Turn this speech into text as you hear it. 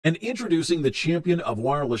And introducing the champion of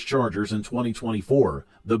wireless chargers in 2024,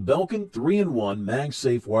 the Belkin 3-in-1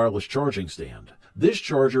 MagSafe Wireless Charging Stand. This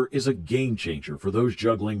charger is a game changer for those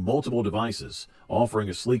juggling multiple devices, offering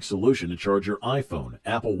a sleek solution to charge your iPhone,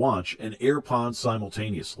 Apple Watch, and AirPods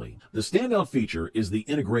simultaneously. The standout feature is the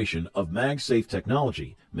integration of MagSafe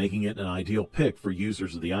technology, making it an ideal pick for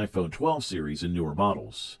users of the iPhone 12 series and newer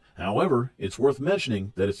models. However, it's worth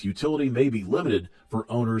mentioning that its utility may be limited for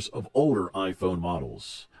owners of older iPhone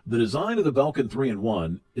models. The design of the Belkin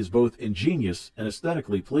 3-in-1 is both ingenious and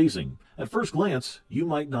aesthetically pleasing. At first glance, you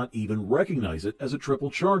might not even recognize it as a triple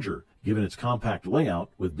charger, given its compact layout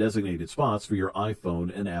with designated spots for your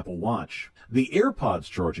iPhone and Apple Watch. The AirPods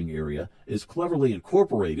charging area is cleverly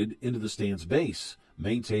incorporated into the stand's base,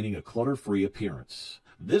 maintaining a clutter-free appearance.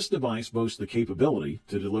 This device boasts the capability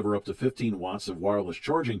to deliver up to 15 watts of wireless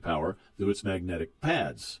charging power through its magnetic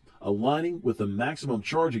pads, aligning with the maximum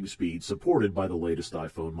charging speed supported by the latest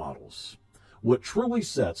iPhone models. What truly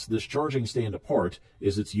sets this charging stand apart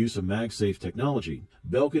is its use of MagSafe technology.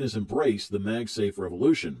 Belkin has embraced the MagSafe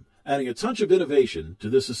revolution, adding a touch of innovation to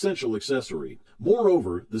this essential accessory.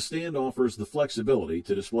 Moreover, the stand offers the flexibility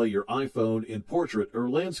to display your iPhone in portrait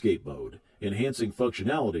or landscape mode, enhancing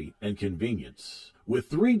functionality and convenience. With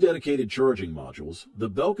 3 dedicated charging modules, the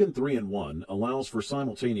Belkin 3-in-1 allows for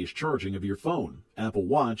simultaneous charging of your phone, Apple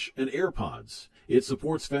Watch, and AirPods. It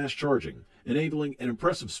supports fast charging, enabling an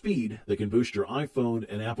impressive speed that can boost your iPhone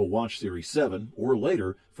and Apple Watch Series 7 or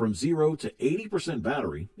later from 0 to 80%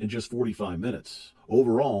 battery in just 45 minutes.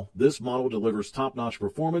 Overall, this model delivers top-notch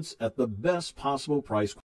performance at the best possible price.